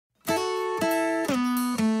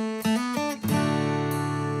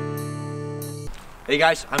Hey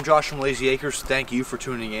guys, I'm Josh from Layzee Acres. Thank you for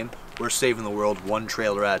tuning in. We're saving the world one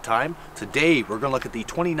trailer at a time. Today we're going to look at the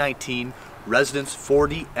 2019 Residence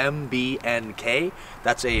 40 MBNK.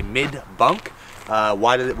 That's a mid-bunk.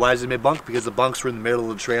 Why is it mid-bunk? Because the bunks were in the middle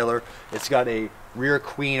of the trailer. It's got a rear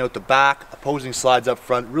queen out the back, opposing slides up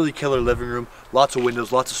front, really killer living room, lots of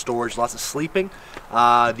windows, lots of storage, lots of sleeping.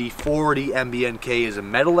 The 40 MBNK is a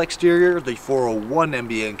metal exterior. The 401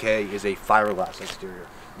 MBNK is a fiberglass exterior.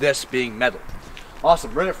 This being metal.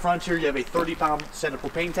 Awesome. Right up front here you have a 30-pound set of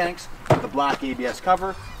propane tanks with a black ABS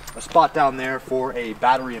cover, a spot down there for a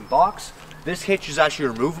battery and box. This hitch is actually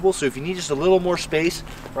removable, so if you need just a little more space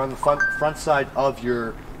around the front side of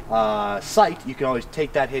your site, you can always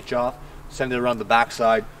take that hitch off, send it around the back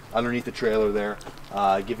side underneath the trailer there,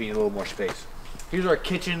 giving you a little more space. Here's our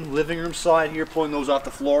kitchen, living room side here, pulling those off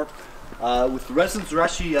the floor. With the Residence, they're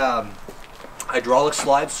actually hydraulic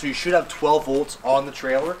slides, so you should have 12 volts on the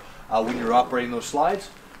trailer when you're operating those slides.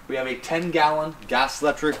 We have a 10-gallon gas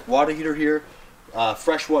electric water heater here,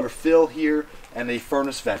 freshwater fill here, and a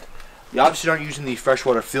furnace vent. You obviously aren't using the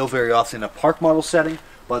freshwater fill very often in a park model setting,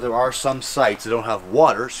 but there are some sites that don't have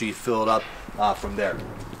water, so you fill it up from there.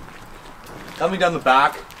 Coming down the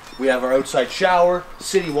back, we have our outside shower,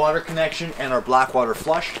 city water connection, and our black water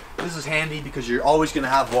flush. This is handy because you're always going to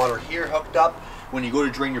have water here hooked up. When you go to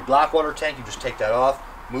drain your black water tank, you just take that off,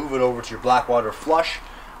 move it over to your black water flush.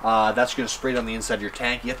 That's going to spray down the inside of your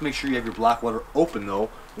tank. You have to make sure you have your black water open though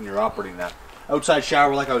when you're operating that. Outside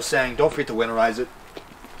shower, like I was saying, don't forget to winterize it.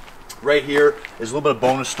 Right here is a little bit of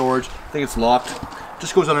bonus storage. I think it's locked.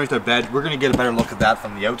 Just goes underneath our bed. We're going to get a better look at that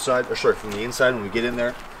from the outside, or sorry, from the inside when we get in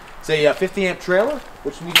there. It's a 50 amp trailer,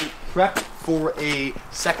 which means it's prepped for a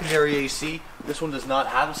secondary AC. This one does not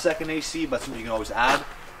have a second AC, but something you can always add.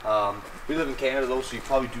 We live in Canada though, so you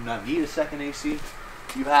probably do not need a second AC.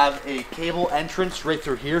 You have a cable entrance right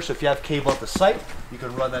through here, so if you have cable at the site, you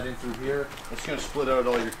can run that in through here. It's going to split out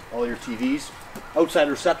all your TVs. Outside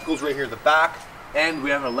receptacles right here at the back, and we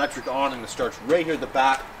have an electric awning that starts right here at the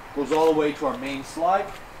back, goes all the way to our main slide,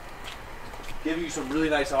 giving you some really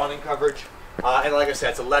nice awning coverage. And like I said,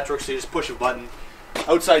 it's electric, so you just push a button.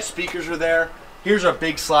 Outside speakers are there. Here's our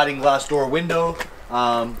big sliding glass door window.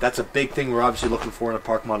 That's a big thing we're obviously looking for in a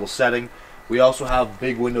park model setting. We also have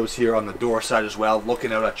big windows here on the door side as well,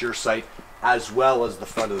 looking out at your site, as well as the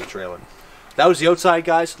front of the trailer. That was the outside,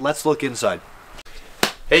 guys. Let's look inside.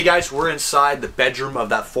 Hey guys, we're inside the bedroom of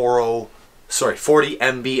that 40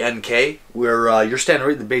 MBNK, where you're standing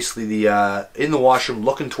right basically in the washroom,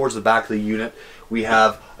 looking towards the back of the unit. We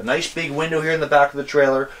have a nice big window here in the back of the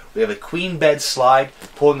trailer. We have a queen bed slide,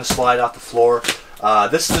 pulling the slide off the floor.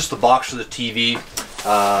 This is just the box for the TV.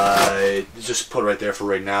 Just put it right there for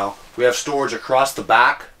right now. We have storage across the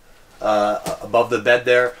back, above the bed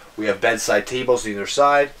there. We have bedside tables on either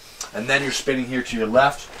side. And then you're spinning here to your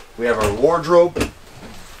left. We have our wardrobe.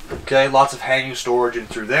 Okay, lots of hanging storage in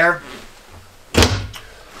through there.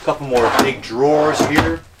 A couple more big drawers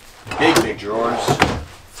here. Big drawers.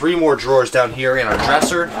 3 more drawers down here in our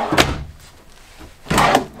dresser.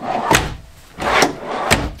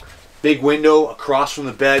 Big window across from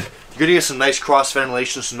the bed. You're going to get some nice cross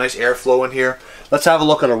ventilation, some nice airflow in here. Let's have a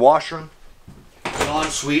look at our washroom.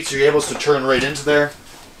 En-suite, so you're able to turn right into there.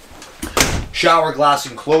 Shower glass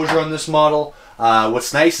enclosure on this model.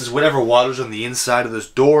 What's nice is whatever water's on the inside of this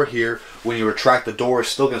door here, when you retract the door, is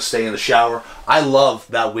still going to stay in the shower. I love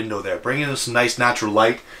that window there, bringing in some nice natural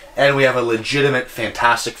light. And we have a legitimate,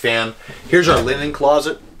 fantastic fan. Here's our linen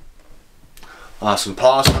closet. Some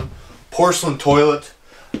porcelain toilet.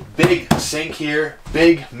 Big sink here,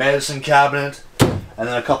 big medicine cabinet, and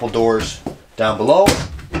then a couple doors down below.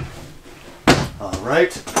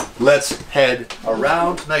 Alright, let's head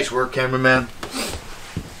around. Nice work, cameraman.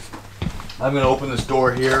 I'm going to open this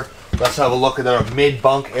door here. Let's have a look at our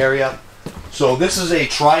mid-bunk area. So this is a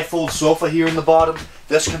tri-fold sofa here in the bottom.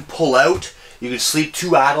 This can pull out. You can sleep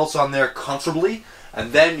 2 adults on there comfortably.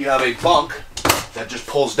 And then you have a bunk that just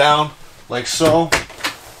pulls down like so.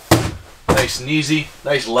 Nice and easy,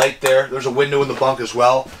 nice light there. There's a window in the bunk as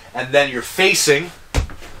well. And then you're facing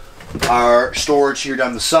our storage here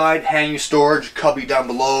down the side, hanging storage, cubby down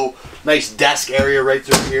below, nice desk area right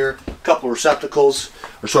through here, a couple receptacles,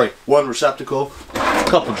 or sorry, 1 receptacle, a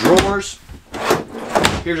couple drawers.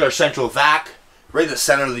 Here's our central vac, right in the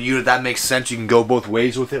center of the unit. That makes sense, you can go both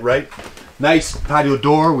ways with it, right? Nice patio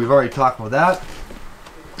door, we've already talked about that.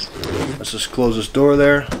 Let's just close this door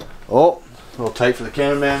there. Oh, a little tight for the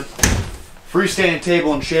cameraman. Freestanding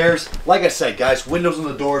table and chairs. Like I said, guys, windows on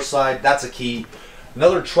the door side, that's a key.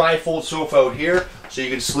 Another tri-fold sofa out here, so you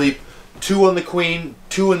can sleep 2 on the queen,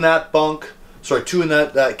 2 in that bunk, sorry, 2 in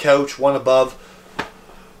that couch, 1 above.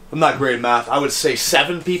 I'm not great at math. I would say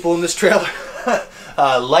 7 people in this trailer.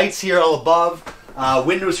 Lights here all above.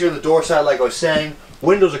 Windows here on the door side, like I was saying.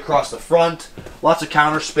 Windows across the front. Lots of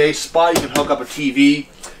counter space. Spot you can hook up a TV.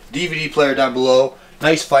 DVD player down below.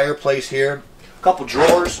 Nice fireplace here. A couple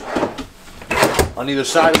drawers on either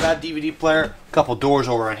side of that DVD player. A couple doors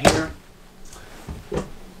over on here.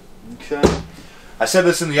 Okay. I said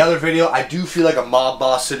this in the other video. I do feel like a mob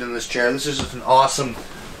boss sitting in this chair. This is just an awesome,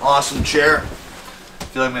 awesome chair. I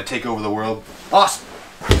feel like I'm going to take over the world. Awesome.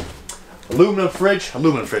 Aluminum fridge.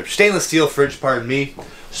 Stainless steel fridge, pardon me.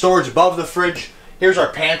 Storage above the fridge. Here's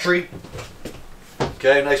our pantry.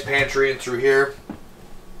 Okay, nice pantry in through here.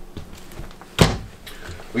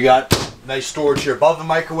 We got nice storage here above the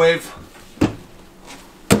microwave.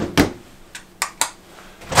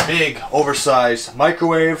 Big, oversized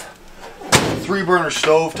microwave. 3-burner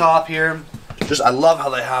stove top here. I love how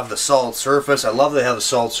they have the solid surface. I love they have the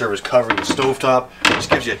solid surface covering the stove top. Just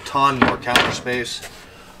gives you a ton more counter space.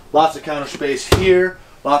 Lots of counter space here.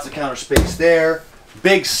 Lots of counter space there.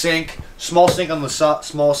 Big sink. Small sink on the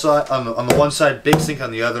small side on the one side. Big sink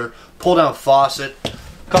on the other. Pull down faucet.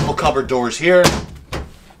 Couple cupboard doors here.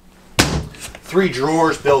 3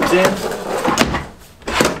 drawers built in.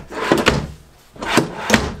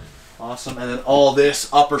 Awesome. And then all this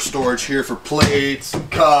upper storage here for plates and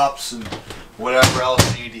cups and whatever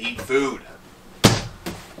else you need to eat food.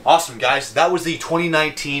 Awesome, guys. That was the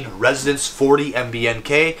 2019 Residence 40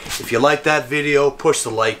 MBNK. If you like that video, push the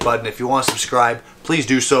like button. If you want to subscribe, please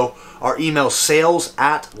do so. Our email is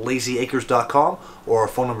sales@layzeeacres.com or our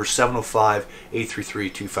phone number is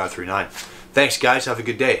 705-833-2539. Thanks, guys. Have a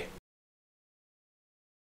good day.